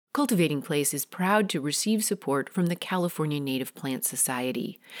Cultivating Place is proud to receive support from the California Native Plant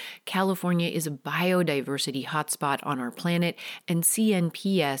Society. California is a biodiversity hotspot on our planet, and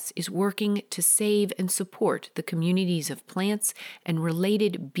CNPS is working to save and support the communities of plants and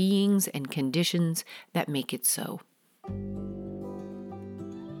related beings and conditions that make it so.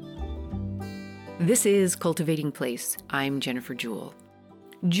 This is Cultivating Place. I'm Jennifer Jewell.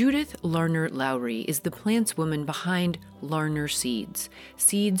 Judith Larner Lowry is the plantswoman behind Larner Seeds,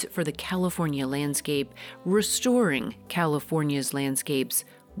 seeds for the California landscape, restoring California's landscapes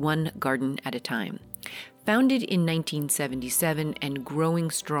one garden at a time. Founded in 1977 and growing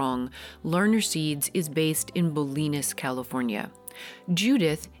strong, Larner Seeds is based in Bolinas, California.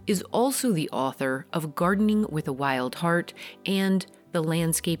 Judith is also the author of Gardening with a Wild Heart and The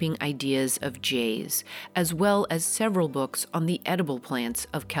Landscaping Ideas of Jays, as well as several books on the edible plants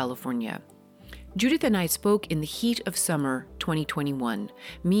of California. Judith and I spoke in the heat of summer 2021,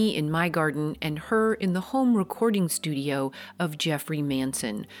 me in my garden and her in the home recording studio of Jeffrey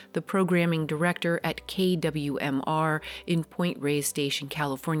Manson, the programming director at KWMR in Point Reyes Station,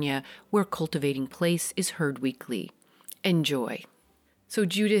 California, where Cultivating Place is heard weekly. Enjoy. So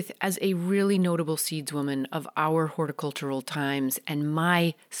Judith, as a really notable seedswoman of our horticultural times and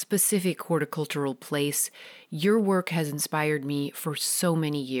my specific horticultural place, your work has inspired me for so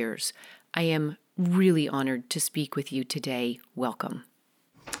many years. I am really honored to speak with you today. Welcome.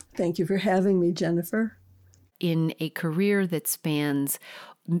 Thank you for having me, Jennifer. In a career that spans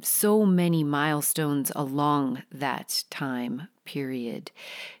so many milestones along that time period,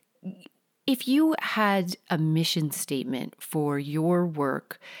 if you had a mission statement for your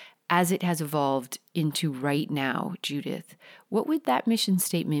work as it has evolved into right now, Judith, what would that mission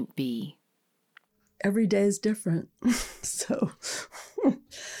statement be? Every day is different. So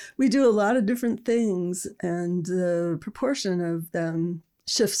we do a lot of different things, and the proportion of them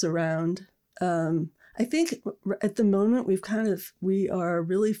shifts around. I think at the moment we are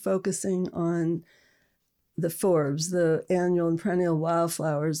really focusing on the forbs, the annual and perennial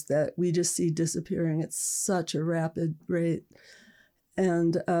wildflowers that we just see disappearing at such a rapid rate,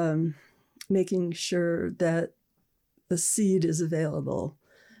 and making sure that the seed is available.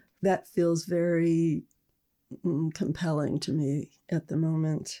 That feels very compelling to me at the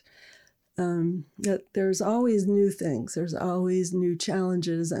moment. That there's always new things, there's always new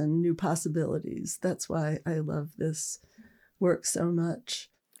challenges and new possibilities. That's why I love this work so much.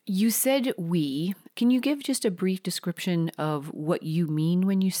 You said we. Can you give just a brief description of what you mean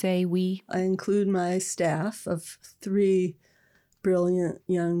when you say we? I include my staff of 3 brilliant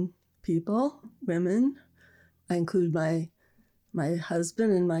young people, women. I include my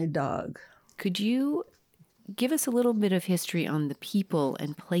husband and my dog. Could you give us a little bit of history on the people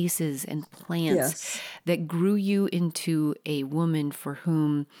and places and plants that grew you into a woman for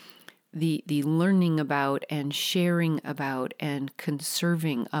whom the learning about and sharing about and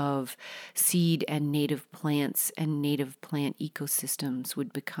conserving of seed and native plants and native plant ecosystems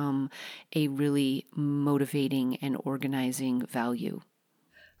would become a really motivating and organizing value?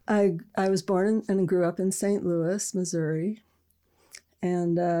 I was born and grew up in St. Louis, Missouri.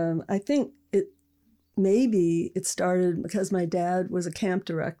 And I think it started because my dad was a camp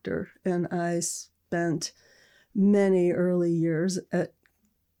director, and I spent many early years at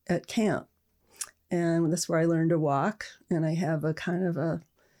camp. And that's where I learned to walk. And I have a kind of a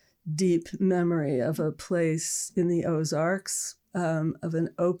deep memory of a place in the Ozarks, of an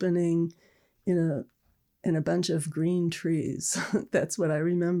opening in a bunch of green trees. That's what I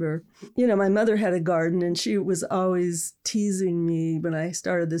remember. You know, my mother had a garden, and she was always teasing me when I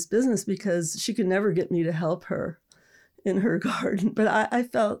started this business because she could never get me to help her in her garden. But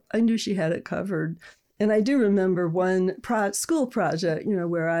I knew she had it covered. And I do remember one school project,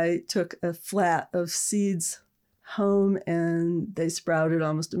 where I took a flat of seeds home and they sprouted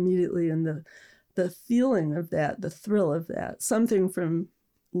almost immediately. And the feeling of that, the thrill of that, something from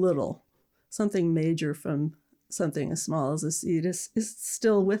little, something major from something as small as a seed is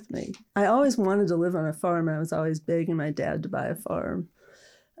still with me. I always wanted to live on a farm. I was always begging my dad to buy a farm.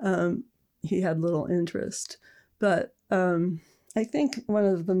 He had little interest. But I think one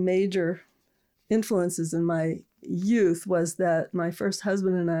of the major influences in my youth was that my first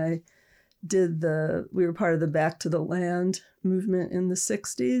husband and I we were part of the Back to the Land movement in the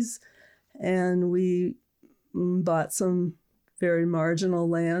 60s, and we bought some very marginal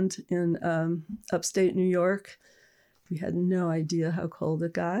land in upstate New York. We had no idea how cold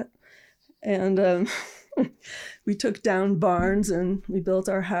it got. And we took down barns and we built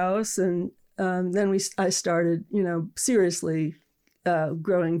our house. And then I started, seriously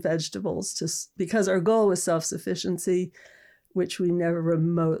growing vegetables because our goal was self-sufficiency. which we never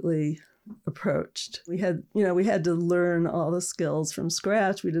remotely approached. We had to learn all the skills from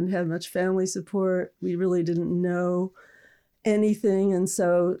scratch. We didn't have much family support. We really didn't know anything. And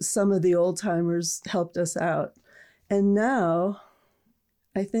so some of the old timers helped us out. And now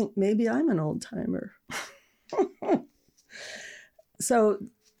I think maybe I'm an old timer. So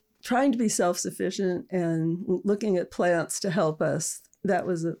trying to be self-sufficient and looking at plants to help us,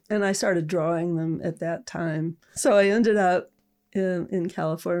 and I started drawing them at that time. So I ended up in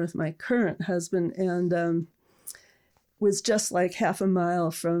California with my current husband, and was just like half a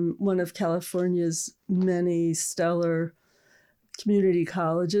mile from one of California's many stellar community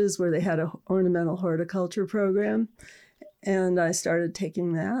colleges where they had an ornamental horticulture program. And I started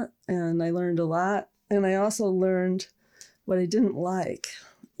taking that, and I learned a lot. And I also learned what I didn't like.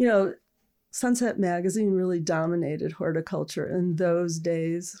 Sunset Magazine really dominated horticulture in those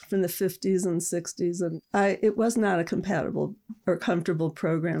days from the 50s and 60s. And it was not a compatible or comfortable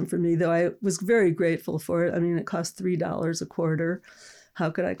program for me, though I was very grateful for it. I mean, it cost $3 a quarter. How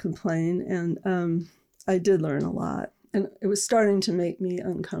could I complain? And I did learn a lot. And it was starting to make me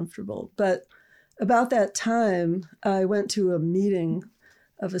uncomfortable. But about that time, I went to a meeting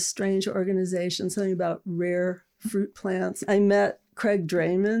of a strange organization, something about rare fruit plants. I met Craig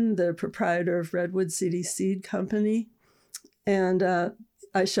Drayman, the proprietor of Redwood City Seed Company, and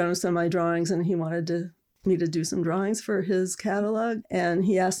I showed him some of my drawings, and he wanted me to do some drawings for his catalog, and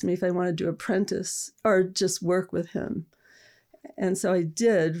he asked me if I wanted to apprentice or just work with him. And so I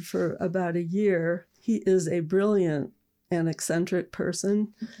did for about a year. He is a brilliant and eccentric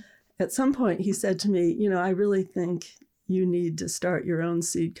person. At some point, he said to me, I really think you need to start your own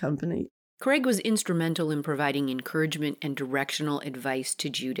seed company. Craig was instrumental in providing encouragement and directional advice to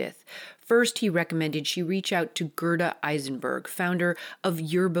Judith. First, he recommended she reach out to Gerda Eisenberg, founder of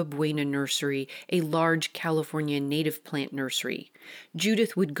Yerba Buena Nursery, a large California native plant nursery.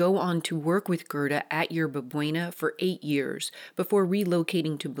 Judith would go on to work with Gerda at Yerba Buena for 8 years before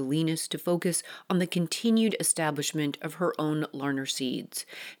relocating to Bolinas to focus on the continued establishment of her own Larner seeds.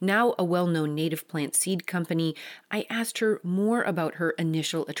 Now a well-known native plant seed company, I asked her more about her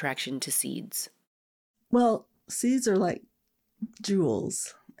initial attraction to seeds. Well, seeds are like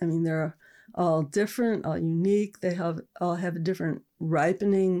jewels. I mean, they're all different, all unique. They all have a different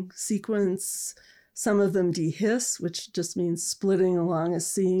ripening sequence. Some of them dehisce, which just means splitting along a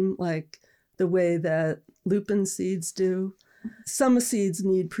seam, like the way that lupin seeds do. Some seeds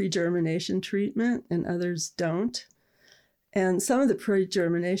need pre-germination treatment and others don't. And some of the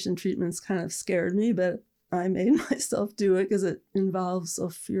pre-germination treatments kind of scared me, but I made myself do it because it involves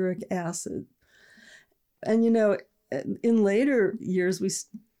sulfuric acid. And, in later years,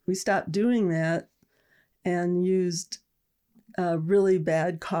 we stopped doing that and used really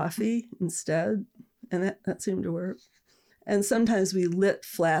bad coffee instead, and that seemed to work. And sometimes we lit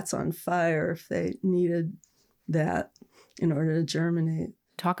flats on fire if they needed that in order to germinate.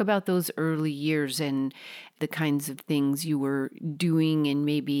 Talk about those early years and the kinds of things you were doing and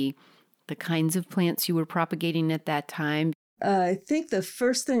maybe the kinds of plants you were propagating at that time. I think the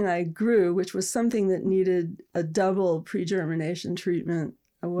first thing I grew, which was something that needed a double pre-germination treatment,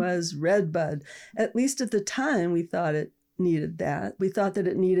 was redbud. At least at the time, we thought it needed that. We thought that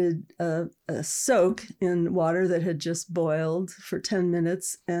it needed a soak in water that had just boiled for 10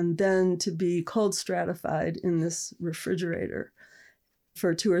 minutes and then to be cold stratified in this refrigerator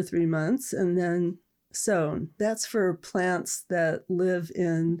for 2 or 3 months and then sown. That's for plants that live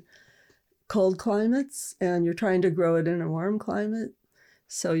in cold climates, and you're trying to grow it in a warm climate.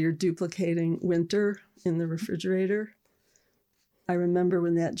 So you're duplicating winter in the refrigerator. I remember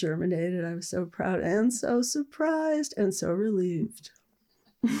when that germinated, I was so proud and so surprised and so relieved.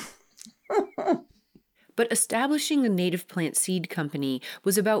 But establishing a native plant seed company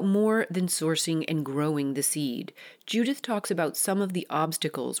was about more than sourcing and growing the seed. Judith talks about some of the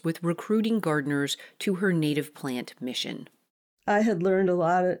obstacles with recruiting gardeners to her native plant mission. I had learned a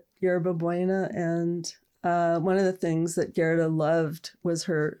lot at Yerba Buena, and one of the things that Gerda loved was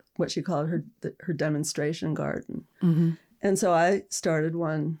what she called her demonstration garden. Mm-hmm. And so I started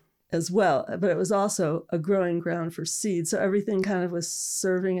one as well, but it was also a growing ground for seeds. So everything kind of was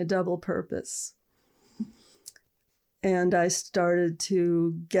serving a double purpose. And I started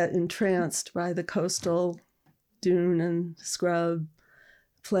to get entranced by the coastal dune and scrub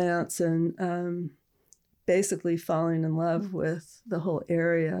plants and basically falling in love with the whole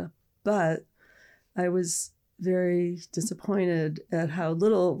area. But I was very disappointed at how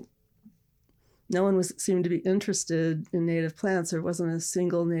little, no one seemed to be interested in native plants. There wasn't a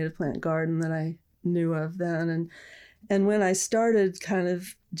single native plant garden that I knew of then. And when I started kind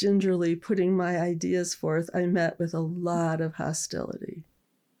of gingerly putting my ideas forth, I met with a lot of hostility.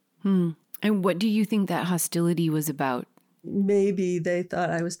 And what do you think that hostility was about? Maybe they thought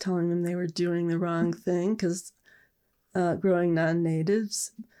I was telling them they were doing the wrong thing because growing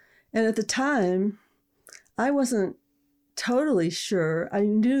non-natives. And at the time, I wasn't totally sure. I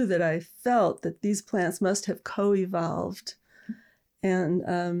knew that I felt that these plants must have co-evolved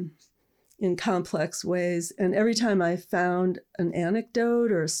and in complex ways. And every time I found an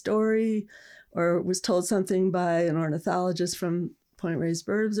anecdote or a story or was told something by an ornithologist from Point Reyes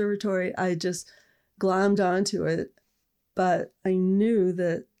Bird Observatory, I just glommed onto it. But I knew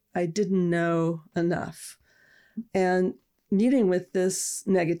that I didn't know enough. And meeting with this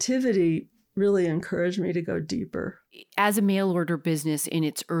negativity really encouraged me to go deeper. As a mail order business in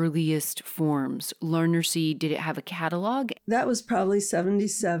its earliest forms, Larner Seed, did it have a catalog? That was probably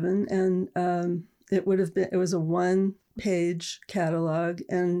 77, and it was a one-page catalog.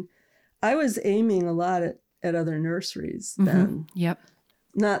 And I was aiming a lot at other nurseries then. Yep.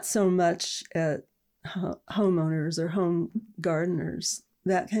 Not so much at homeowners or home gardeners.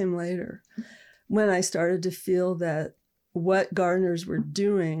 That came later, when I started to feel that what gardeners were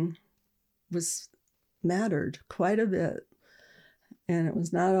doing mattered quite a bit. And it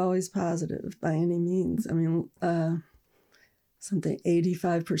was not always positive by any means. I mean, something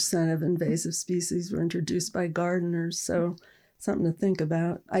 85% of invasive species were introduced by gardeners. So something to think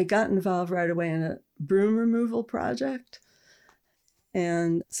about. I got involved right away in a broom removal project.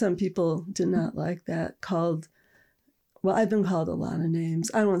 And some people did not like that, I've been called a lot of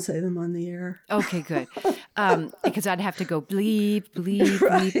names. I won't say them on the air. Okay, good. Because I'd have to go bleep, bleep,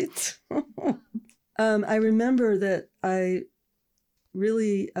 bleep. Right. I remember that I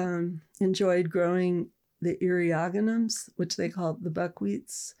really enjoyed growing the eriogonums, which they called the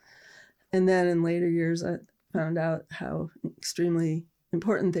buckwheats. And then in later years, I found out how extremely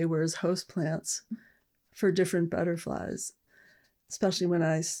important they were as host plants for different butterflies, especially when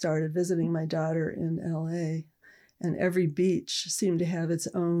I started visiting my daughter in LA. And every beach seemed to have its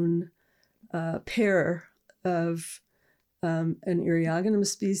own pair of an eriogonum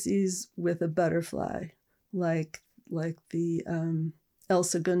species with a butterfly, like the El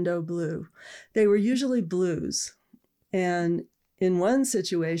Segundo blue. They were usually blues. And in one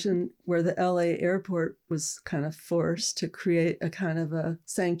situation where the LA airport was kind of forced to create a kind of a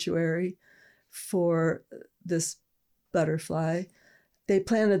sanctuary for this butterfly, they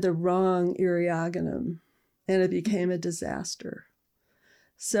planted the wrong eriogonum, and it became a disaster.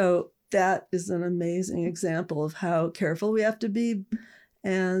 So that is an amazing example of how careful we have to be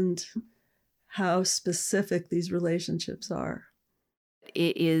and how specific these relationships are.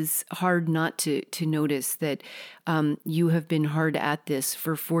 It is hard not to notice that you have been hard at this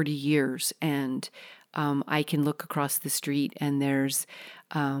for 40 years, and I can look across the street and there's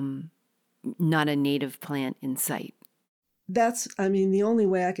not a native plant in sight. The only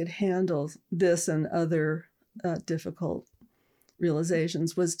way I could handle this and other difficult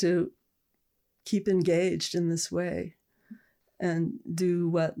realizations was to keep engaged in this way and do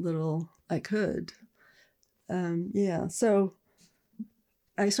what little I could. So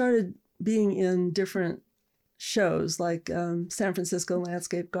I started being in different shows like San Francisco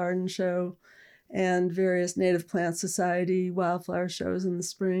Landscape Garden Show and various Native Plant Society wildflower shows in the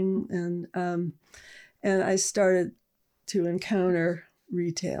spring. And I started to encounter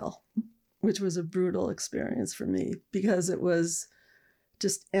retail, which was a brutal experience for me because it was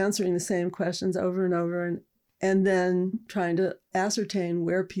just answering the same questions over and over and then trying to ascertain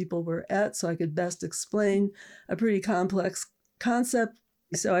where people were at so I could best explain a pretty complex concept.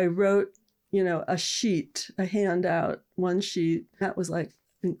 So I wrote, a handout, one sheet. That was like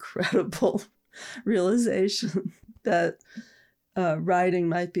incredible realization that writing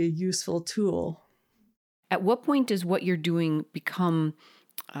might be a useful tool. At what point does what you're doing become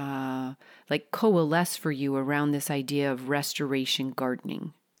coalesce for you around this idea of restoration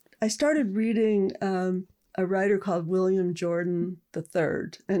gardening? I started reading a writer called William Jordan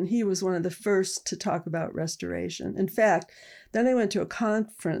III, and he was one of the first to talk about restoration. In fact, then I went to a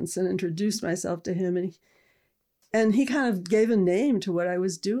conference and introduced myself to him, and he kind of gave a name to what I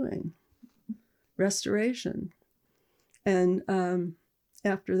was doing, restoration. And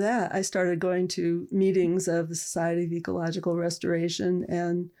after that, I started going to meetings of the Society of Ecological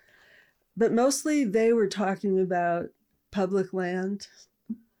Restoration, but mostly they were talking about public land.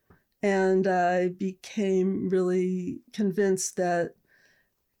 And I became really convinced that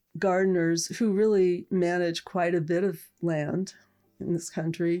gardeners who really manage quite a bit of land in this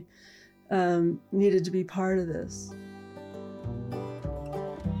country needed to be part of this.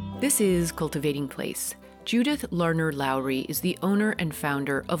 This is Cultivating Place. Judith Larner Lowry is the owner and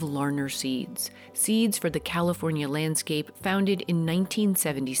founder of Larner Seeds, seeds for the California landscape, founded in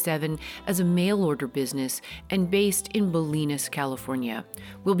 1977 as a mail-order business and based in Bolinas, California.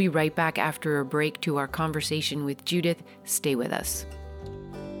 We'll be right back after a break to our conversation with Judith. Stay with us.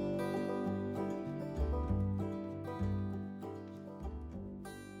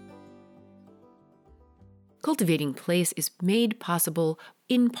 Cultivating Place is made possible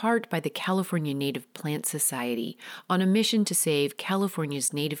in part by the California Native Plant Society, on a mission to save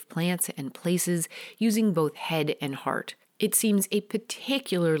California's native plants and places using both head and heart. It seems a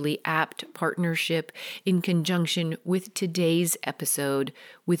particularly apt partnership in conjunction with today's episode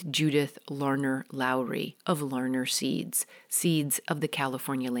with Judith Larner Lowry of Larner Seeds, Seeds of the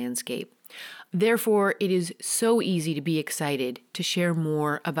California Landscape. Therefore, it is so easy to be excited to share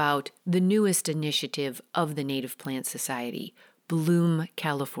more about the newest initiative of the Native Plant Society, Bloom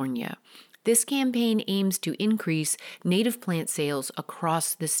California. This campaign aims to increase native plant sales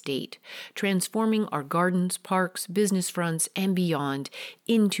across the state, transforming our gardens, parks, business fronts, and beyond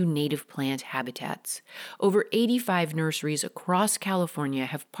into native plant habitats. Over 85 nurseries across California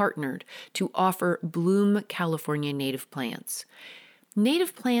have partnered to offer Bloom California native plants.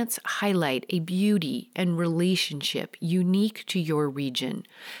 Native plants highlight a beauty and relationship unique to your region.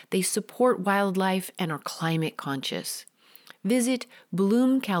 They support wildlife and are climate conscious. Visit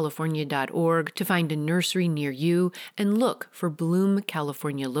bloomcalifornia.org to find a nursery near you and look for Bloom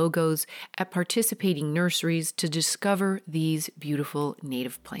California logos at participating nurseries to discover these beautiful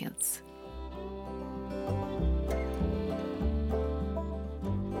native plants.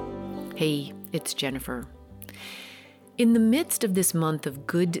 Hey, it's Jennifer. In the midst of this month of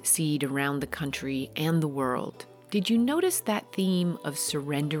good seed around the country and the world, did you notice that theme of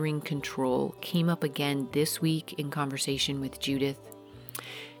surrendering control came up again this week in conversation with Judith?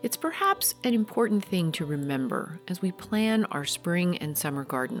 It's perhaps an important thing to remember as we plan our spring and summer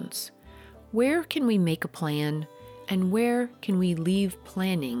gardens. Where can we make a plan, and where can we leave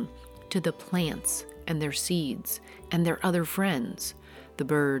planning to the plants and their seeds and their other friends, the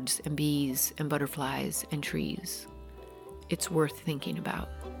birds and bees and butterflies and trees? It's worth thinking about.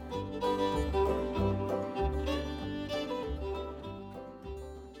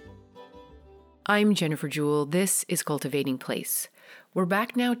 I'm Jennifer Jewell. This is Cultivating Place. We're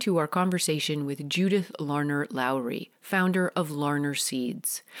back now to our conversation with Judith Larner Lowry, founder of Larner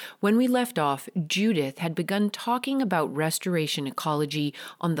Seeds. When we left off, Judith had begun talking about restoration ecology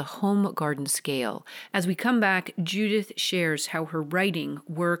on the home garden scale. As we come back, Judith shares how her writing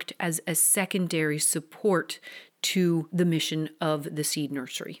worked as a secondary support to the mission of the seed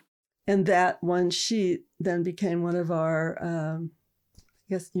nursery. And that one sheet then became one of our, I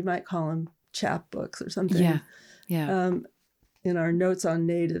guess you might call them chapbooks or something. Yeah. In our Notes on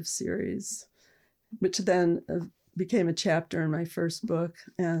Native series, which then became a chapter in my first book.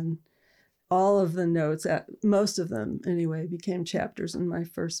 And all of the notes, most of them anyway, became chapters in my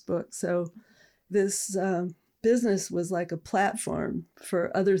first book. So this business was like a platform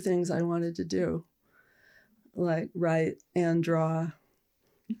for other things I wanted to do, like write and draw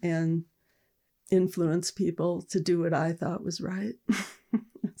and influence people to do what I thought was right.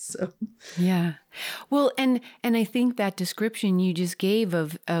 So yeah. Well, and I think that description you just gave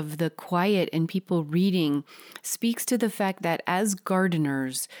of the quiet and people reading speaks to the fact that as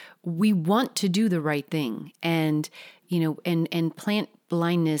gardeners, we want to do the right thing. And, and plant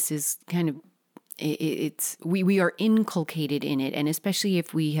blindness is kind of, we are inculcated in it. And especially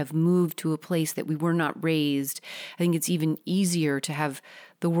if we have moved to a place that we were not raised, I think it's even easier to have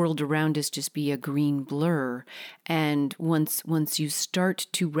the world around us just be a green blur. And once you start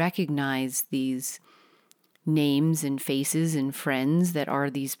to recognize these names and faces and friends that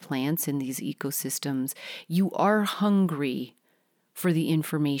are these plants and these ecosystems, you are hungry for the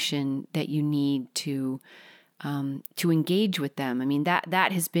information that you need to engage with them. I mean,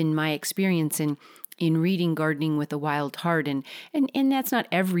 that has been my experience in reading Gardening with a Wild Heart. And that's not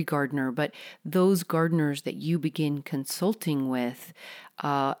every gardener, but those gardeners that you begin consulting with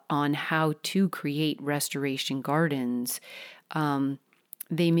on how to create restoration gardens,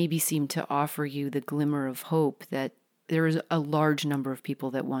 they maybe seem to offer you the glimmer of hope that there is a large number of people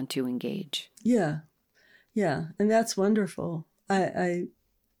that want to engage. Yeah. And that's wonderful. I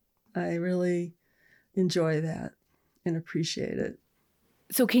really enjoy that and appreciate it.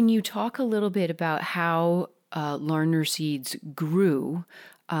 So can you talk a little bit about how Larner Seeds grew,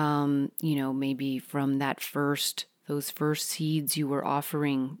 maybe from those first seeds you were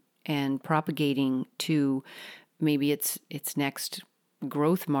offering and propagating to maybe its next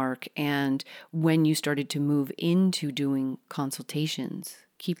growth mark, and when you started to move into doing consultations?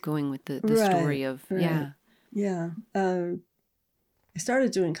 keep going with the Right, story of, right. yeah. Yeah. I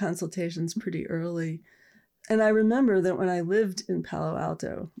started doing consultations pretty early. And I remember that when I lived in Palo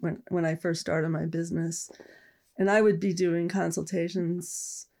Alto, when I first started my business, and I would be doing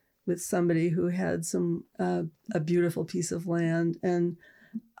consultations with somebody who had a beautiful piece of land, and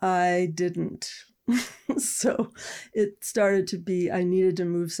I didn't. So it started to be, I needed to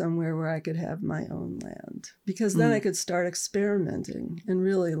move somewhere where I could have my own land, because then I could start experimenting and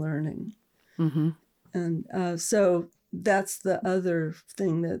really learning. Mm-hmm. And so that's the other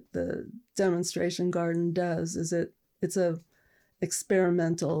thing that the demonstration garden does, is it's a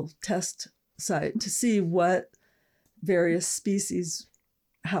experimental test site to see what various species,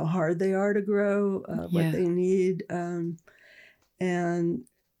 how hard they are to grow, what they need. And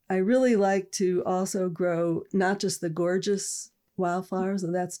I really like to also grow not just the gorgeous wildflowers,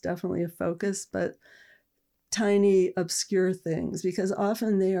 and that's definitely a focus, but tiny, obscure things, because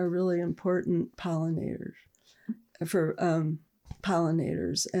often they are really important pollinators for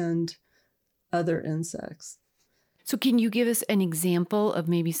pollinators and other insects. So can you give us an example of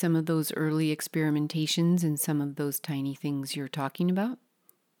maybe some of those early experimentations and some of those tiny things you're talking about?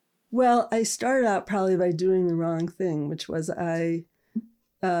 Well, I started out probably by doing the wrong thing, which was I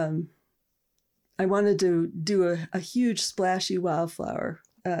wanted to do a huge splashy wildflower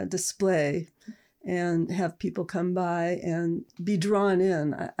display and have people come by and be drawn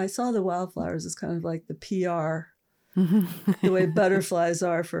in. I saw the wildflowers as kind of like the PR, the way butterflies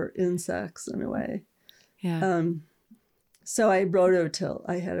are for insects in a way. Yeah. So I rototilled.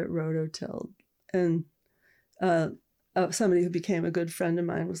 I had it rototilled. And somebody who became a good friend of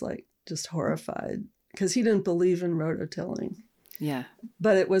mine was like just horrified because he didn't believe in rototilling. Yeah.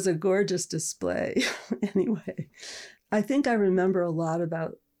 But it was a gorgeous display anyway. I think I remember a lot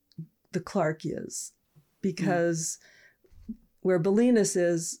about the Clarkias, because where Bolinas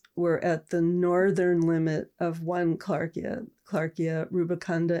is, we're at the northern limit of one Clarkia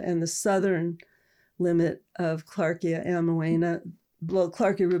rubicunda, and the southern limit of Clarkia ammoena. Well,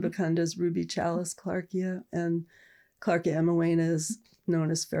 Clarkia rubicunda is Ruby Chalice Clarkia, and Clarkia ammoena is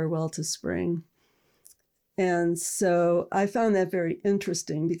known as Farewell to Spring. And so I found that very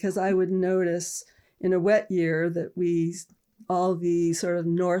interesting, because I would notice in a wet year that all the sort of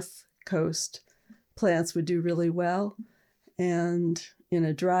north coast plants would do really well. And in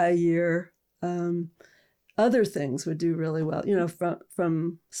a dry year, other things would do really well. You know,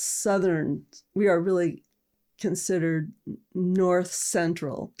 from southern, we are really considered north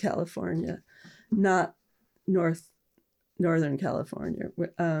central California, not northern California.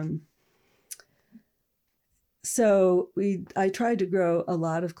 So I tried to grow a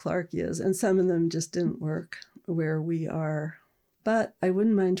lot of Clarkias, and some of them just didn't work where we are, but I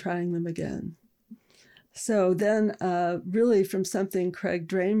wouldn't mind trying them again. So then really from something Craig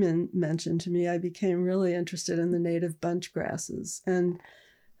Drayman mentioned to me, I became really interested in the native bunch grasses. And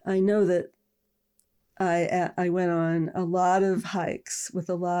I know that I went on a lot of hikes with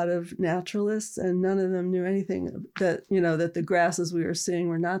a lot of naturalists, and none of them knew anything that the grasses we were seeing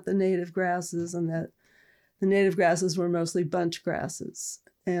were not the native grasses, and that the native grasses were mostly bunch grasses,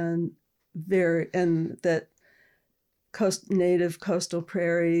 and that native coastal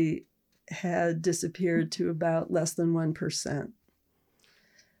prairie had disappeared to about less than 1%.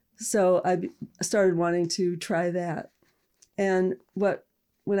 So I started wanting to try that. And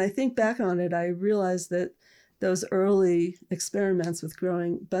when I think back on it, I realized that those early experiments with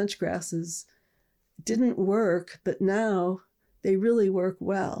growing bunch grasses didn't work, but now they really work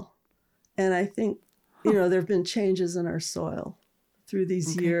well. And I think there have been changes in our soil through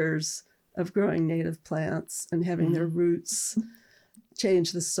these years of growing native plants and having their roots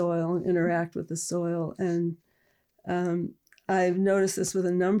change the soil and interact with the soil. And I've noticed this with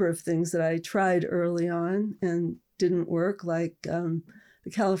a number of things that I tried early on and didn't work, like the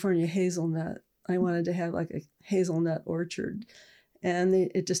California hazelnut. I wanted to have like a hazelnut orchard, and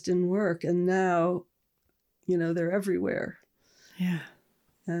it just didn't work. And now, they're everywhere. Yeah.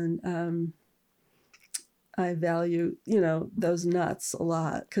 And I value, those nuts a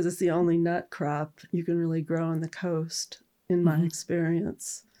lot, because it's the only nut crop you can really grow on the coast, in my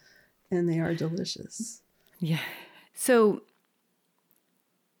experience, and they are delicious. Yeah. So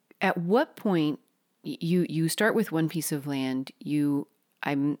at what point you start with one piece of land,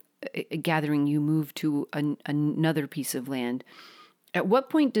 I'm gathering you move to another piece of land. At what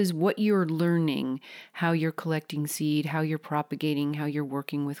point does what you're learning, how you're collecting seed, how you're propagating, how you're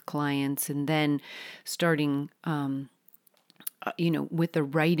working with clients, and then starting, with the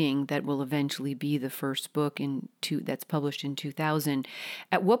writing that will eventually be the first book that's published in 2000,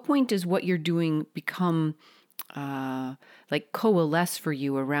 at what point does what you're doing become like coalesce for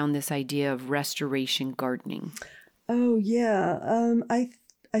you around this idea of restoration gardening? Oh yeah,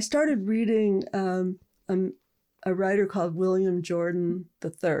 I started reading a writer called William Jordan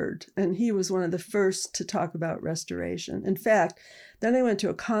III, and he was one of the first to talk about restoration. In fact, then I went to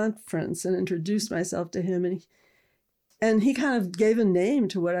a conference and introduced myself to him, and he kind of gave a name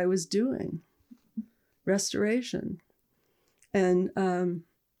to what I was doing, restoration. And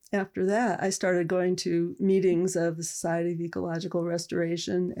after that, I started going to meetings of the Society of Ecological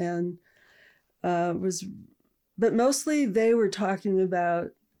Restoration, and but mostly they were talking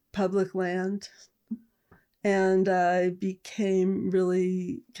about public land. And I became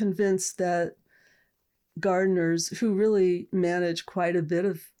really convinced that gardeners who really manage quite a bit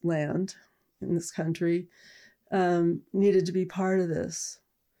of land in this country needed to be part of this.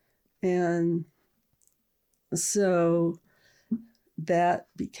 And so that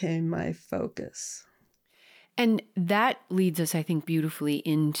became my focus. And that leads us, I think, beautifully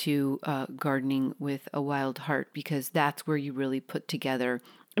into gardening with a wild heart, because that's where you really put together.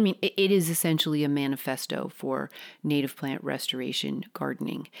 I mean, it is essentially a manifesto for native plant restoration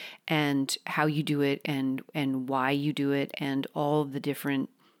gardening, and how you do it, and why you do it, and all the different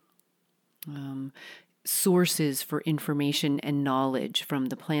sources for information and knowledge, from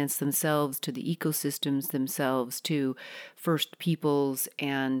the plants themselves to the ecosystems themselves to First Peoples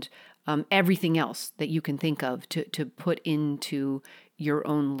and everything else that you can think of to put into your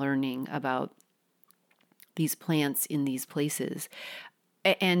own learning about these plants in these places.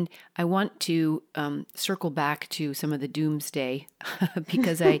 And I want to circle back to some of the doomsday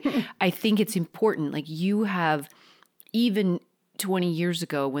because I think it's important. Like, you have, even 20 years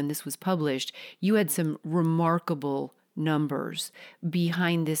ago when this was published, you had some remarkable numbers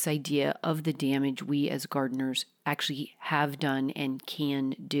behind this idea of the damage we as gardeners actually have done and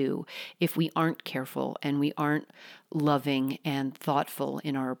can do if we aren't careful and we aren't loving and thoughtful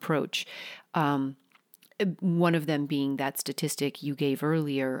in our approach. One of them being that statistic you gave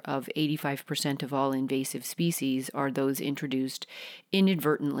earlier of 85% of all invasive species are those introduced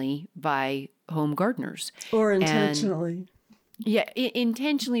inadvertently by home gardeners. Or intentionally.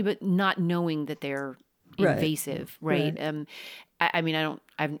 Intentionally, but not knowing that they're invasive, right? I mean,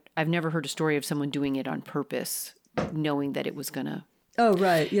 I've never heard a story of someone doing it on purpose, knowing that it was gonna. Oh,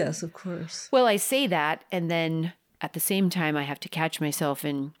 right. Yes, of course. Well, I say that, and then at the same time, I have to catch myself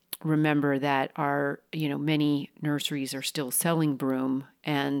and remember that our, many nurseries are still selling broom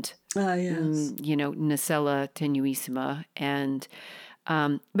and, yes. Nacella tenuissima. And,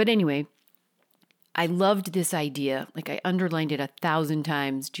 but anyway, I loved this idea. Like, I underlined it 1,000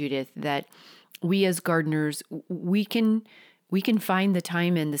 times, Judith, that we as gardeners, we can find the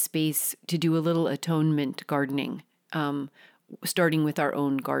time and the space to do a little atonement gardening, starting with our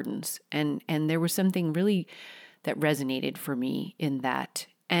own gardens. And there was something really that resonated for me in that.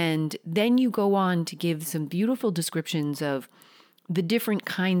 And then you go on to give some beautiful descriptions of the different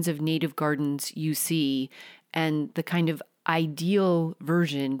kinds of native gardens you see, and the kind of ideal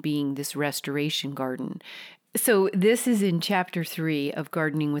version being this restoration garden. So this is in chapter 3 of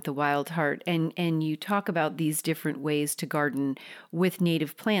Gardening with a Wild Heart, and you talk about these different ways to garden with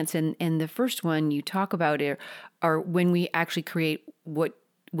native plants. And the first one you talk about are when we actually create what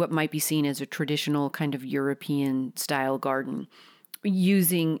might be seen as a traditional kind of European style garden,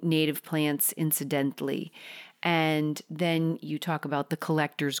 using native plants incidentally. And then you talk about the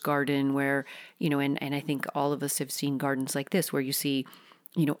collector's garden where, and I think all of us have seen gardens like this where you see,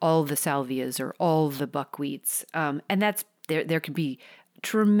 all the salvias or all the buckwheats. And that's, there can be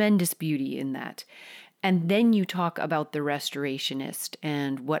tremendous beauty in that. And then you talk about the restorationist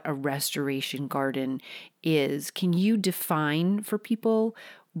and what a restoration garden is. Can you define for people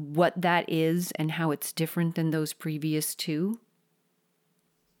what that is and how it's different than those previous two?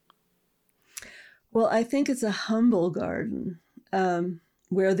 Well, I think it's a humble garden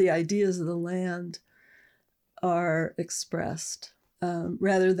where the ideas of the land are expressed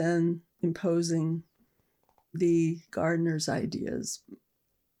rather than imposing the gardener's ideas.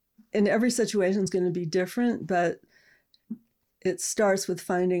 And every situation is going to be different, but it starts with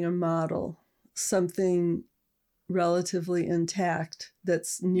finding a model, something relatively intact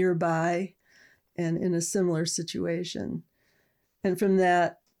that's nearby and in a similar situation. And from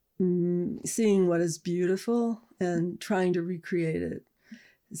that, seeing what is beautiful and trying to recreate it.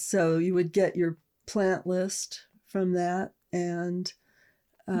 So you would get your plant list from that, and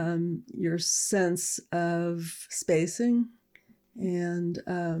your sense of spacing, and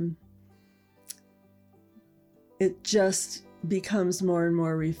it just becomes more and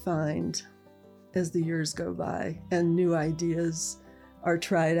more refined as the years go by, and new ideas are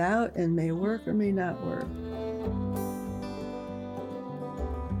tried out and may work or may not work.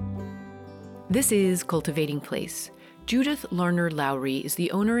 This is Cultivating Place. Judith Larner Lowry is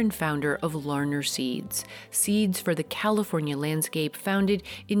the owner and founder of Larner Seeds, seeds for the California landscape, founded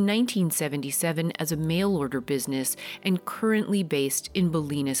in 1977 as a mail-order business and currently based in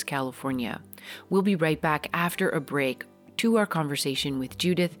Bolinas, California. We'll be right back after a break to our conversation with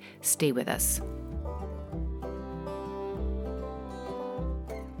Judith. Stay with us.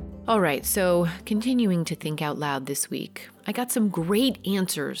 All right, so continuing to think out loud this week, I got some great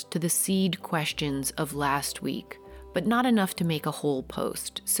answers to the seed questions of last week, but not enough to make a whole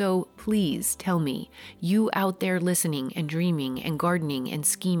post. So please tell me, you out there listening and dreaming and gardening and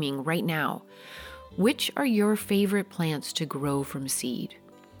scheming right now, which are your favorite plants to grow from seed?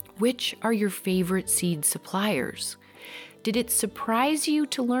 Which are your favorite seed suppliers? Did it surprise you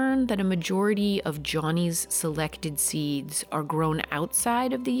to learn that a majority of Johnny's selected seeds are grown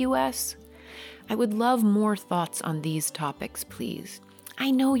outside of the U.S.? I would love more thoughts on these topics, please. I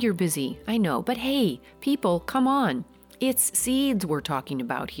know you're busy, I know, but hey, people, come on. It's seeds we're talking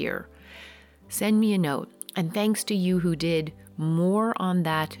about here. Send me a note, and thanks to you who did. More on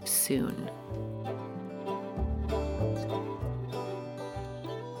that soon.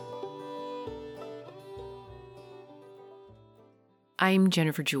 I'm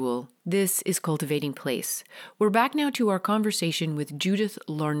Jennifer Jewell. This is Cultivating Place. We're back now to our conversation with Judith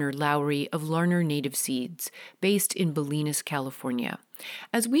Larner Lowry of Larner Native Seeds, based in Bolinas, California.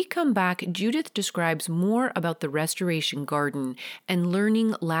 As we come back, Judith describes more about the restoration garden and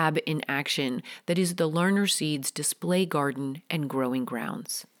learning lab in action that is the Larner Seeds display garden and growing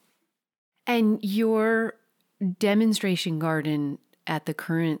grounds. And your demonstration garden at the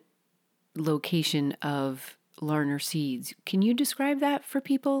current location of Larner Seeds. Can you describe that for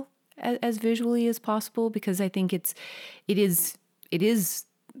people as visually as possible? Because I think it is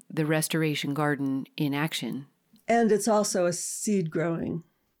the restoration garden in action. And it's also a seed growing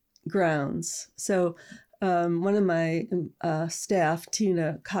grounds. So one of my staff,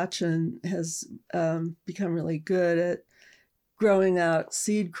 Tina Kachin, has become really good at growing out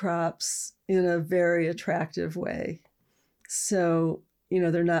seed crops in a very attractive way. So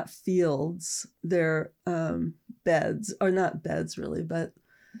they're not fields, they're beds, or not beds really, but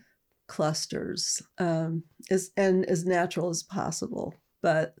clusters, as natural as possible,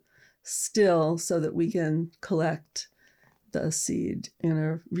 but still so that we can collect the seed in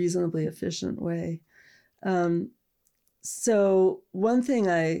a reasonably efficient way. So one thing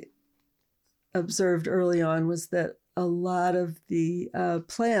I observed early on was that a lot of the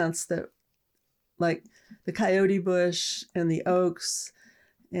plants that, like the coyote bush and the oaks,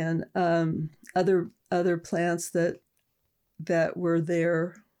 and other plants that were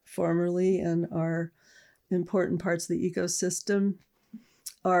there formerly and are important parts of the ecosystem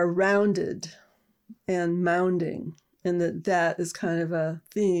are rounded and mounding, and that is kind of a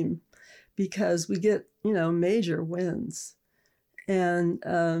theme because we get major winds, and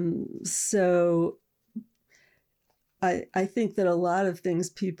so I think that a lot of things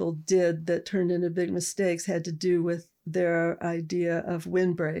people did that turned into big mistakes had to do with their idea of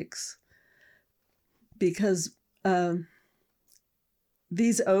windbreaks, because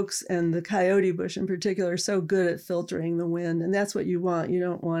these oaks and the coyote bush in particular are so good at filtering the wind, and that's what you want. You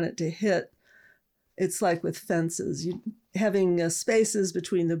don't want it to hit. It's like with fences. Having spaces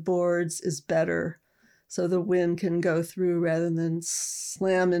between the boards is better, so the wind can go through rather than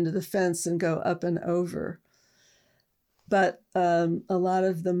slam into the fence and go up and over. But a lot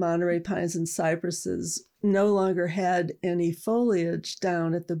of the Monterey pines and cypresses no longer had any foliage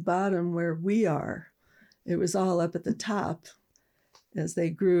down at the bottom where we are. It was all up at the top as they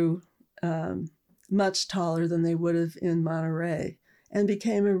grew much taller than they would have in Monterey, and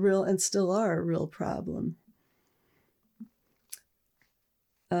became and still are a real problem.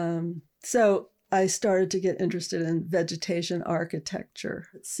 So I started to get interested in vegetation architecture.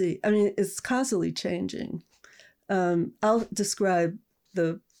 It's constantly changing. I'll describe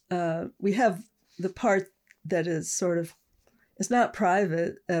we have the part that is sort of, it's not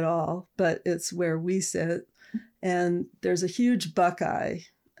private at all, but it's where we sit. And there's a huge buckeye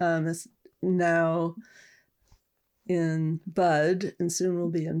that's now in bud and soon will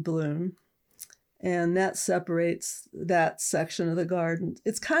be in bloom. And that separates that section of the garden.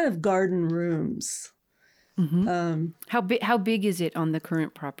 It's kind of garden rooms. Mm-hmm. How big is it on the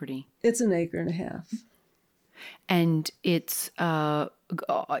current property? It's 1.5 acres. And it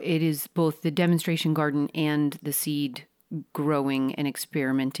is both the demonstration garden and the seed growing and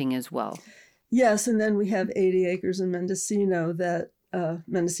experimenting as well. Yes, and then we have 80 acres in Mendocino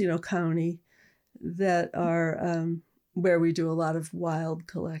Mendocino County, that are where we do a lot of wild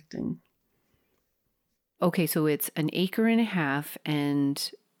collecting. Okay, so it's 1.5 acres,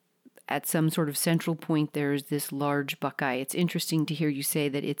 and at some sort of central point, there's this large buckeye. It's interesting to hear you say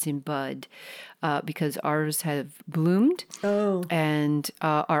that it's in bud because ours have bloomed and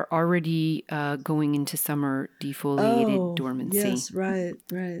are already going into summer defoliated dormancy. Yes, right.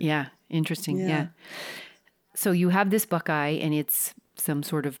 Yeah, interesting. Yeah. So you have this buckeye and it's some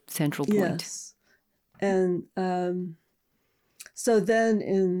sort of central point. Yes. And so then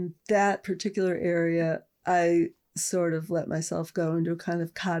in that particular area, I sort of let myself go into a kind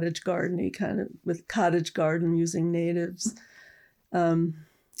of cottage garden-y kind of with cottage garden using natives.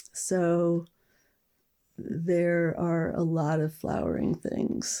 So there are a lot of flowering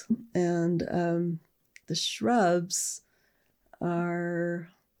things. And the shrubs are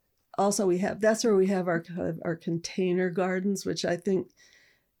also, that's where we have our container gardens, which I think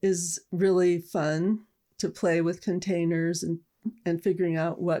is really fun to play with containers and figuring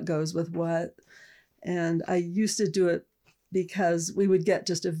out what goes with what. And I used to do it because we would get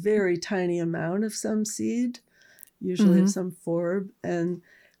just a very tiny amount of some seed, usually of some forb, and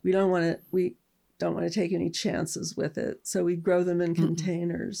we don't want to take any chances with it. So we grow them in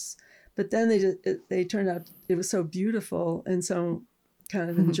containers. But then they turned out, it was so beautiful and so kind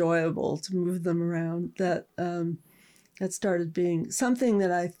of enjoyable to move them around that that started being something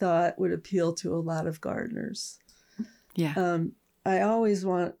that I thought would appeal to a lot of gardeners. Yeah. I always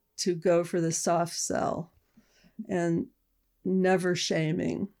want to go for the soft sell and never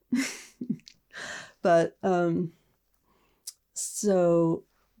shaming. But so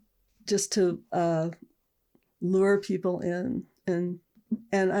just to lure people in. And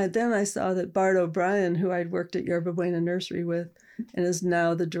then I saw that Bart O'Brien, who I'd worked at Yerba Buena Nursery with and is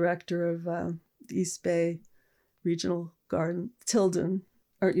now the director of the East Bay Regional Garden, Tilden,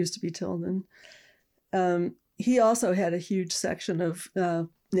 or it used to be Tilden. He also had a huge section of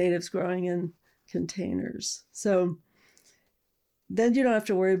natives growing in containers. So then you don't have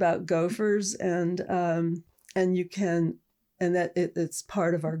to worry about gophers, and you can, and that it's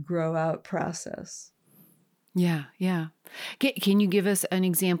part of our grow out process. Yeah. Can you give us an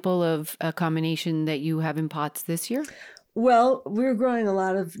example of a combination that you have in pots this year? Well, we're growing a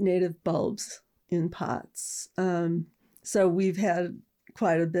lot of native bulbs in pots. So we've had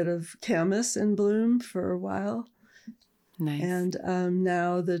quite a bit of camas in bloom for a while. Nice. And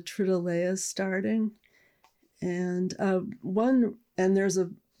now the Tritolea is starting. And there's a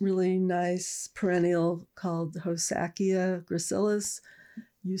really nice perennial called Hosacea gracilis.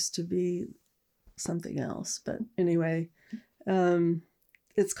 Used to be something else, but anyway,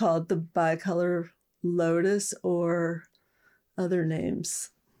 it's called the bicolor lotus, or other names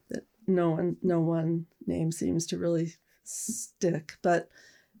that no one name seems to really stick, but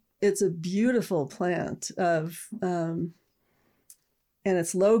it's a beautiful plant and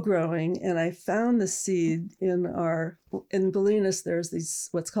it's low growing. And I found the seed in Bolinas. There's these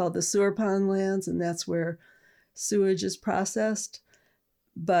what's called the sewer pond lands, and that's where sewage is processed.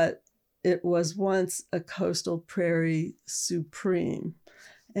 But it was once a coastal prairie supreme,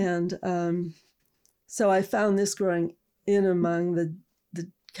 and so I found this growing in among the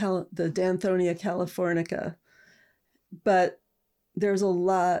Danthonia californica. But there's a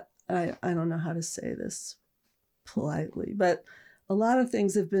lot. I don't know how to say this politely, but a lot of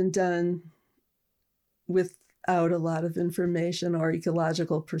things have been done without a lot of information or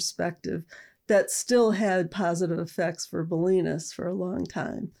ecological perspective that still had positive effects for Bolinas for a long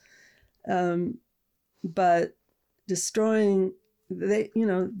time. But destroying, they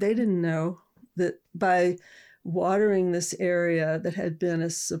didn't know that by watering this area that had been a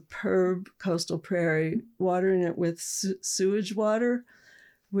superb coastal prairie, watering it with sewage water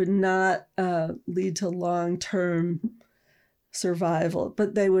would not lead to long-term survival,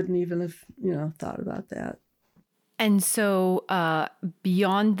 but they wouldn't even have, thought about that. And so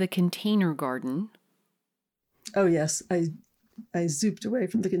beyond the container garden. Oh, yes. I zooped away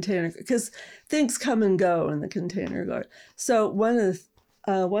from the container because things come and go in the container garden. So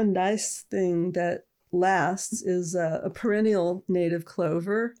one nice thing that lasts is a perennial native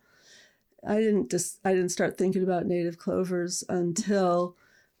clover. I didn't start thinking about native clovers until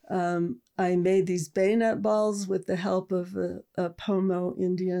I made these bayonet balls with the help of a Pomo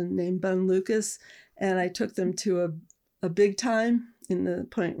Indian named Bun Lucas, and I took them to a big time in the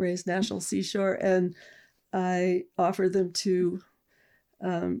Point Reyes National Seashore, and I offered them to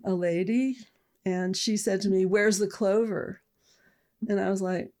a lady, and she said to me, "Where's the clover?" And I was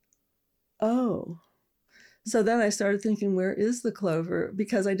like, "Oh." So then I started thinking, where is the clover?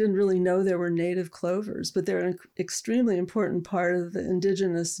 Because I didn't really know there were native clovers, but they're an extremely important part of the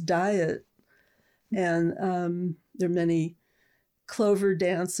indigenous diet. And there are many clover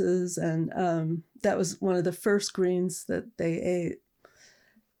dances, and that was one of the first greens that they ate.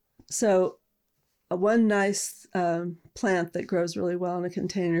 So one nice plant that grows really well in a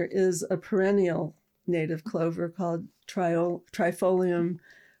container is a perennial native clover called Trifolium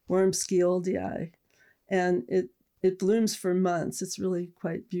wormskieldii. And it blooms for months. It's really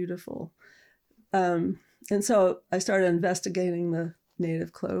quite beautiful. And so I started investigating the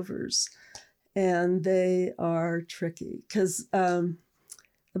native clovers, and they are tricky because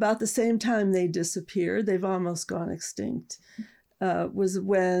about the same time they disappeared, they've almost gone extinct, was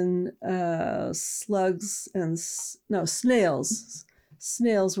when snails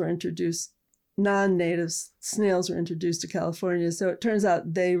were introduced. Non-native snails were introduced to California. So it turns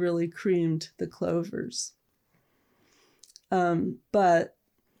out they really creamed the clovers. But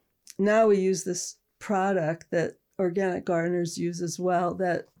now we use this product that organic gardeners use as well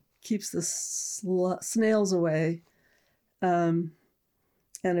that keeps the snails away, and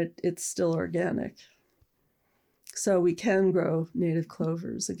it's still organic. So we can grow native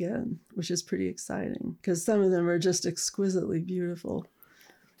clovers again, which is pretty exciting because some of them are just exquisitely beautiful.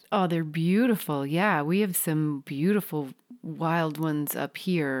 Oh, they're beautiful. Yeah, we have some beautiful wild ones up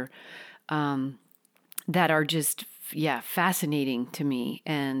here that are just, fascinating to me.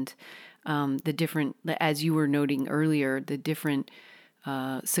 And the different, as you were noting earlier, the different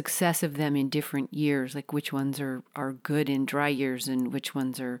success of them in different years, like which ones are good in dry years and which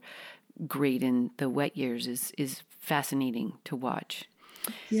ones are great in the wet years is fascinating to watch.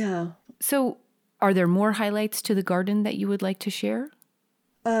 Yeah. So are there more highlights to the garden that you would like to share?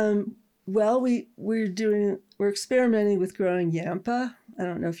 Well, we're experimenting with growing yampa. I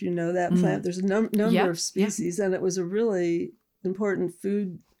don't know if you know that plant. There's a number of species, and it was a really important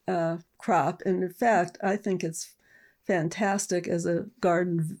food crop. And in fact, I think it's fantastic as a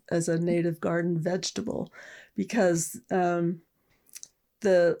native garden vegetable, because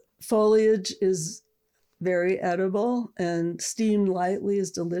the foliage is very edible, and steamed lightly is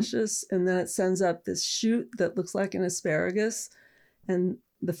delicious. And then it sends up this shoot that looks like an asparagus, and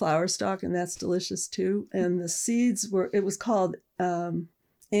the flower stalk, and that's delicious too. And the seeds it was called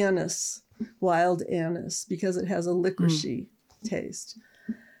anise, wild anise, because it has a licoricey taste.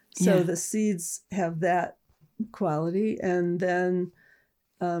 So the seeds have that quality. And then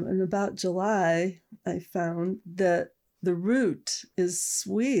in about July, I found that the root is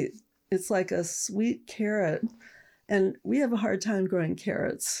sweet. It's like a sweet carrot. And we have a hard time growing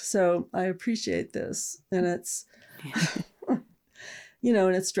carrots. So I appreciate this. And it's...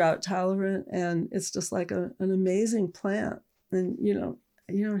 and it's drought tolerant, and it's just like an amazing plant. And, you don't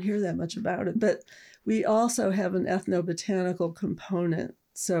hear that much about it. But we also have an ethnobotanical component.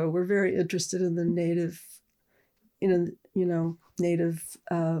 So we're very interested in the native, native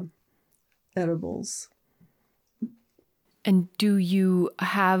edibles. And do you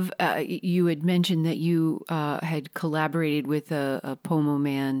have, you had mentioned that you had collaborated with a Pomo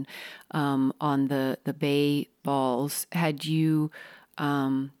man on the bay balls. Had you...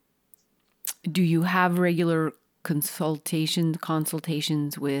 do you have regular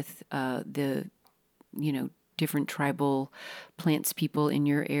consultations with the, different tribal plants people in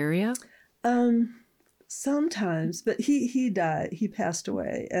your area? Sometimes, but he died. He passed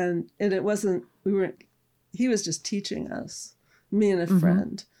away, and it wasn't. He was just teaching us. Me and a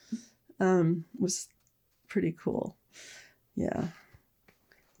friend. Was pretty cool. Yeah,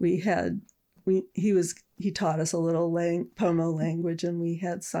 he taught us a little Pomo language, and we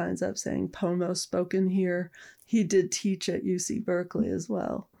had signs up saying Pomo spoken here. He did teach at UC Berkeley as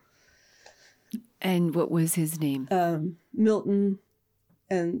well. And what was his name? Milton,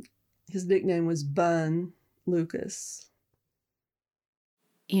 and his nickname was Bun Lucas.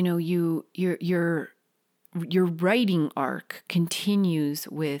 Your writing arc continues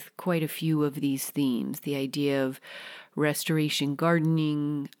with quite a few of these themes. The idea of restoration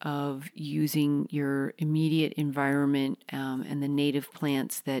gardening, of using your immediate environment and the native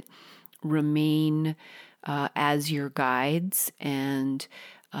plants that remain as your guides, and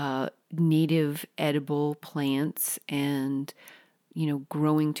native edible plants, and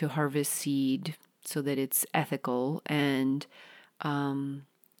growing to harvest seed so that it's ethical. And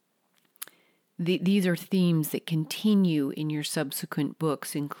these are themes that continue in your subsequent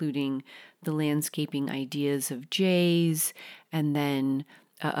books, including the landscaping ideas of jays, and then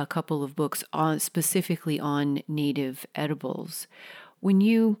a couple of books specifically on native edibles. When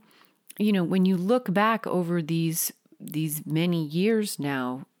you look back over these many years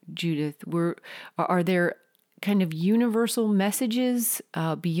now, Judith, are there kind of universal messages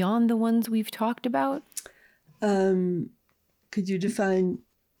beyond the ones we've talked about? Could you define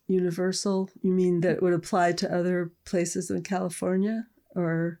universal? You mean that it would apply to other places in California,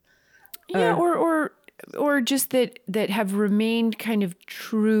 or? Yeah, or or just that have remained kind of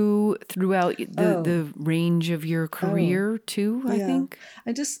true throughout the range of your career too, I think?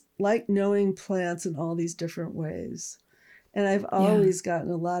 I just like knowing plants in all these different ways. And I've always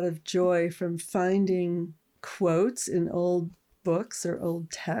gotten a lot of joy from finding quotes in old books or old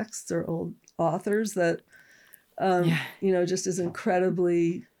texts or old authors that, just is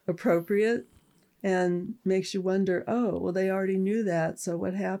incredibly appropriate and makes you wonder, oh, well, they already knew that. So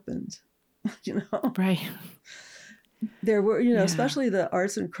what happened? Right. There were, especially the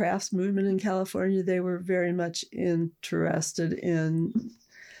arts and crafts movement in California, they were very much interested in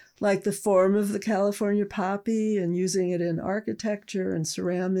like the form of the California poppy and using it in architecture and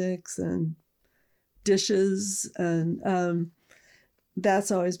ceramics and dishes. And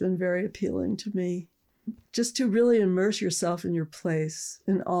that's always been very appealing to me, just to really immerse yourself in your place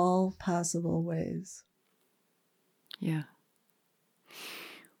in all possible ways. Yeah.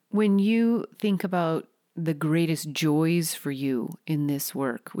 When you think about the greatest joys for you in this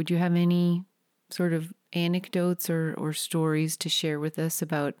work, would you have any sort of anecdotes or stories to share with us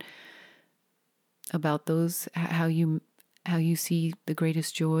about those, how you see the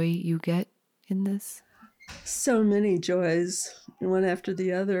greatest joy you get in this? So many joys, one after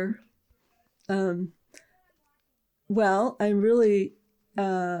the other. Well, I'm really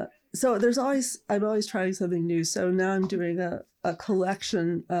so I'm always trying something new. So now I'm doing a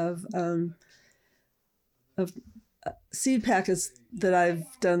collection of seed packets that I've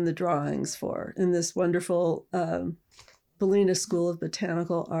done the drawings for in this wonderful Bellina School of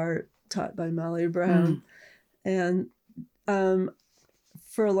Botanical Art taught by Molly Brown. And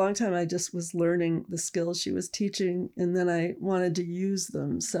for a long time, I just was learning the skills she was teaching, and then I wanted to use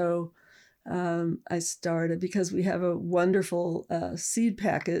them. So I started, because we have a wonderful seed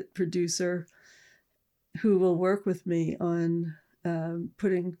packet producer who will work with me on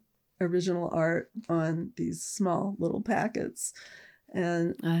putting original art on these small little packets.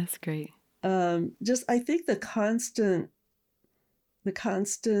 And that's great. Just, I think the constant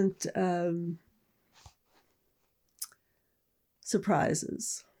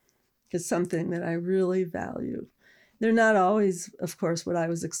surprises is something that I really value. They're not always, of course, what I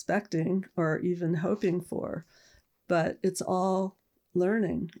was expecting or even hoping for, but it's all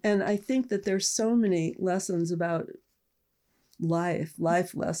learning. And I think that there's so many lessons about life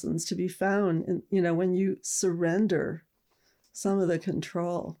lessons to be found in, when you surrender some of the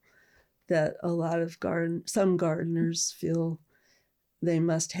control that a lot of some gardeners feel they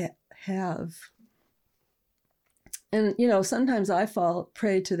must have. And, sometimes I fall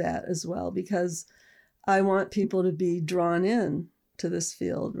prey to that as well, because I want people to be drawn in to this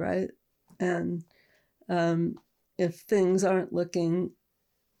field, right? And if things aren't looking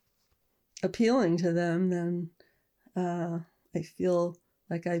appealing to them, then I feel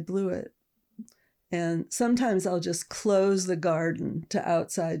like I blew it. And sometimes I'll just close the garden to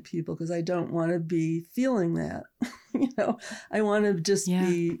outside people because I don't want to be feeling that. I want to just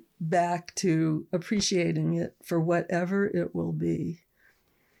be back to appreciating it for whatever it will be.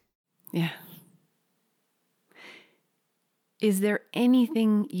 Yeah. Is there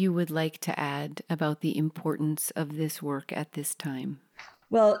anything you would like to add about the importance of this work at this time?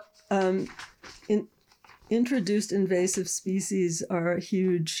 Well, introduced invasive species are a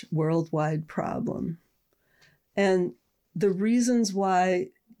huge worldwide problem. And the reasons why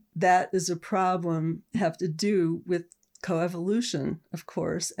that is a problem have to do with coevolution, of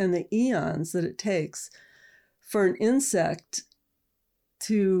course, and the eons that it takes for an insect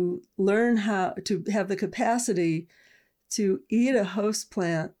to learn how to have the capacity to eat a host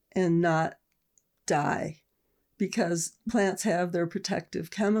plant and not die, because plants have their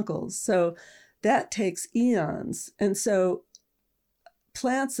protective chemicals. So that takes eons. And so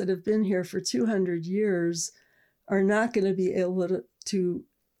plants that have been here for 200 years are not going to be able to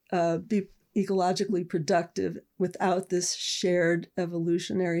be ecologically productive without this shared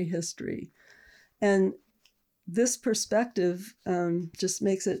evolutionary history. And this perspective just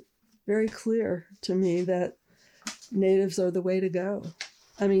makes it very clear to me that natives are the way to go.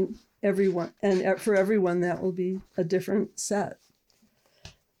 I mean, everyone, and for everyone, that will be a different set.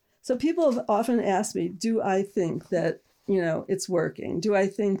 So people have often asked me, do I think that, it's working? Do I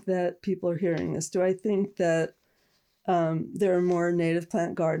think that people are hearing this? Do I think that there are more native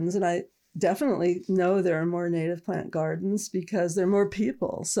plant gardens? And I definitely know there are more native plant gardens because there are more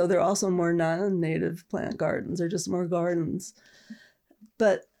people. So there are also more non-native plant gardens. There are just more gardens.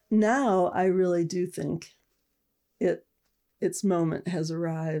 But now I really do think its moment has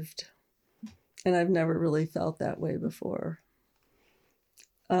arrived. And I've never really felt that way before.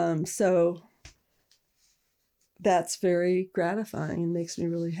 So that's very gratifying and makes me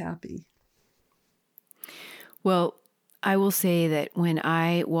really happy. Well, I will say that when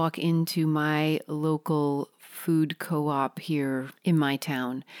I walk into my local food co-op here in my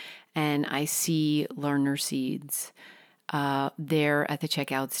town and I see Larner seeds there at the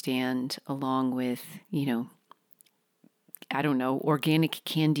checkout stand along with, I don't know, organic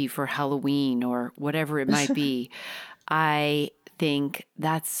candy for Halloween or whatever it might be, I think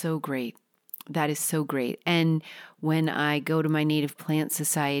that's so great. That is so great. And when I go to my Native Plant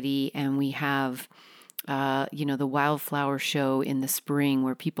Society and we have the wildflower show in the spring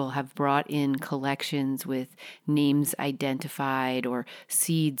where people have brought in collections with names identified or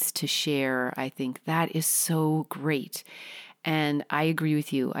seeds to share. I think that is so great. And I agree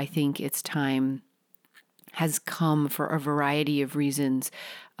with you. I think its time has come for a variety of reasons.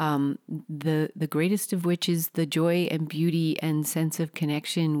 The greatest of which is the joy and beauty and sense of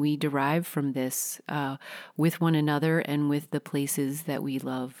connection we derive from this with one another and with the places that we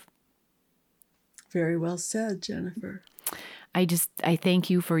love. Very well said, Jennifer. I thank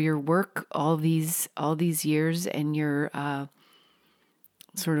you for your work all these years and your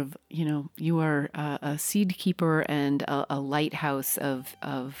sort of, you are a seed keeper and a lighthouse of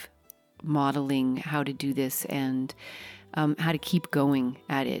modeling how to do this and how to keep going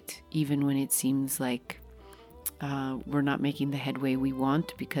at it, even when it seems like we're not making the headway we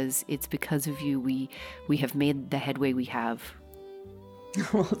want, because it's because of you we have made the headway we have.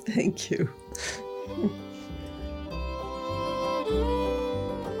 Oh, thank you.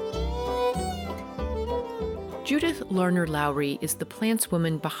 Judith Larner Lowry is the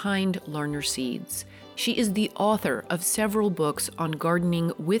plantswoman behind Larner Seeds. She is the author of several books on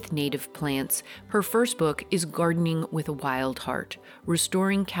gardening with native plants. Her first book is Gardening with a Wild Heart,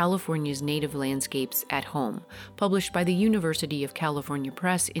 Restoring California's Native Landscapes at Home, published by the University of California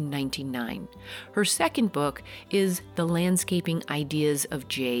Press in 1909. Her second book is The Landscaping Ideas of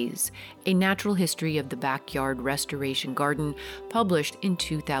Jays, A Natural History of the Backyard Restoration Garden, published in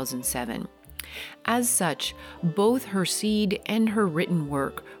 2007. As such, both her seed and her written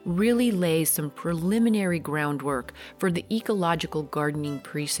work really lay some preliminary groundwork for the ecological gardening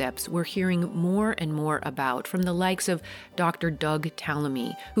precepts we're hearing more and more about from the likes of Dr. Doug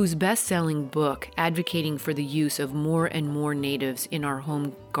Tallamy, whose best-selling book advocating for the use of more and more natives in our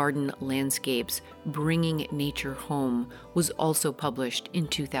home garden landscapes, Bringing Nature Home, was also published in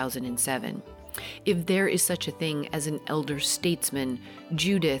 2007. If there is such a thing as an elder statesman,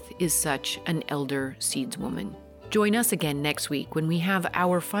 Judith is such an elder seedswoman. Join us again next week when we have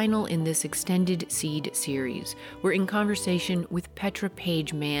our final in this extended seed series. We're in conversation with Petra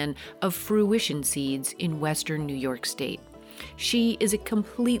Page Mann of Fruition Seeds in western New York State. She is a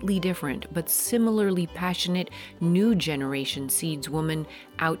completely different but similarly passionate new generation seedswoman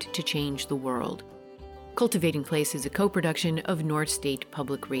out to change the world. Cultivating Place is a co-production of North State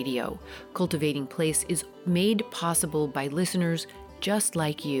Public Radio. Cultivating Place is made possible by listeners just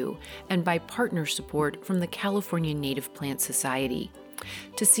like you and by partner support from the California Native Plant Society.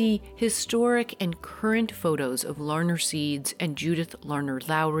 To see historic and current photos of Larner Seeds and Judith Larner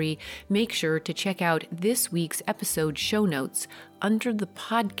Lowry, make sure to check out this week's episode show notes under the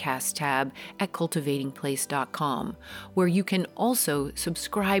podcast tab at cultivatingplace.com, where you can also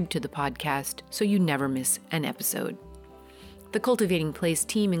subscribe to the podcast so you never miss an episode. The Cultivating Place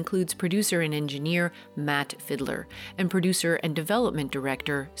team includes producer and engineer Matt Fiddler and producer and development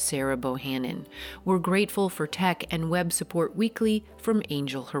director Sarah Bohannon. We're grateful for tech and web support weekly from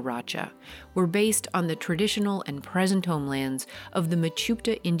Angel Hiracha. We're based on the traditional and present homelands of the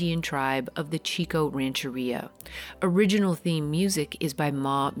Mechoopda Indian tribe of the Chico Rancheria. Original theme music is by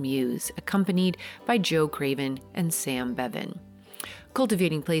Ma Muse, accompanied by Joe Craven and Sam Bevan.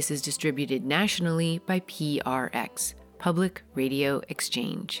 Cultivating Place is distributed nationally by PRX. Public Radio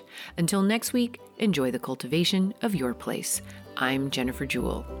Exchange. Until next week, enjoy the cultivation of your place. I'm Jennifer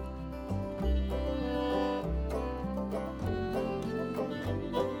Jewell.